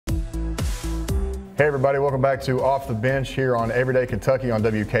Hey everybody, welcome back to Off the Bench here on Everyday Kentucky on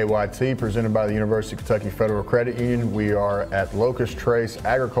WKYT, presented by the University of Kentucky Federal Credit Union. We are at Locust Trace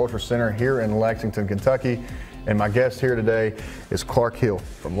Agriculture Center here in Lexington, Kentucky. And my guest here today is Clark Hill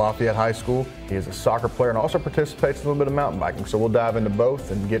from Lafayette High School. He is a soccer player and also participates in a little bit of mountain biking. So we'll dive into both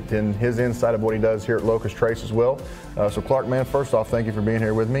and get in his insight of what he does here at Locust Trace as well. So Clark, man, first off, thank you for being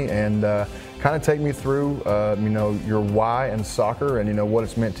here with me, and kind of take me through, your why in soccer and what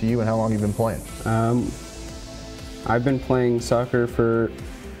it's meant to you and how long you've been playing. I've been playing soccer for,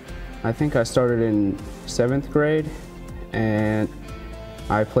 I think I started in 7th grade, and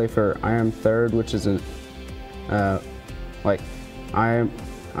I play for I Am Third, which is I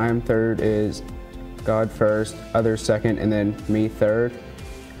am third is God first, others second, and then me third.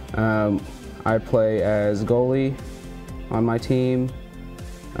 I play as goalie on my team.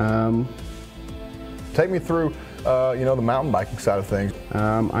 Take me through, the mountain biking side of things.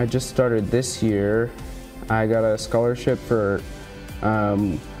 I just started this year. I got a scholarship for a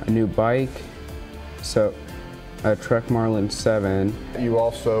new bike, so a Trek Marlin 7. You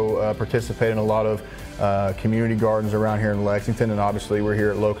also participate in a lot of community gardens around here in Lexington, and obviously we're here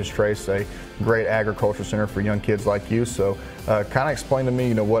at Locust Trace, a great agriculture center for young kids like you. So kind of explain to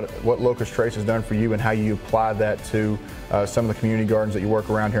me what Locust Trace has done for you and how you apply that to some of the community gardens that you work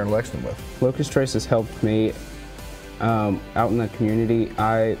around here in Lexington with. Locust Trace has helped me out in the community.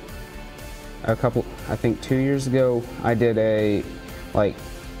 I think 2 years ago, I did a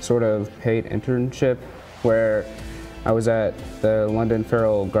sort of paid internship where I was at the London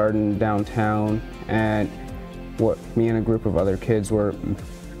Farrell Garden downtown, and me and a group of other kids were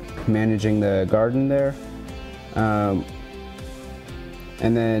managing the garden there. And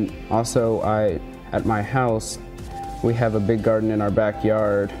then also at my house, we have a big garden in our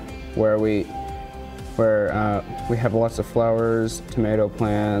backyard where we have lots of flowers, tomato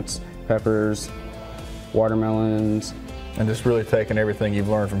plants, peppers, watermelons. And just really taking everything you've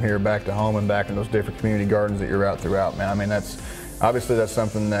learned from here back to home and back in those different community gardens that you're out throughout, man. I mean, that's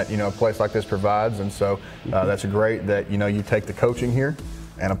something that, a place like this provides. And so that's great that, you take the coaching here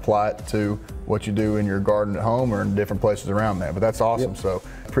and apply it to what you do in your garden at home or in different places around that. But that's awesome. Yep. So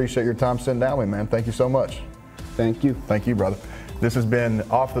appreciate your time sitting down with me, man. Thank you so much. Thank you. Thank you, brother. This has been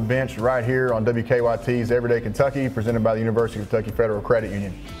Off the Bench right here on WKYT's Everyday Kentucky, presented by the University of Kentucky Federal Credit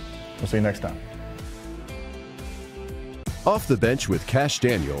Union. We'll see you next time. Off the Bench with Cash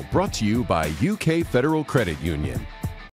Daniel, brought to you by UK Federal Credit Union.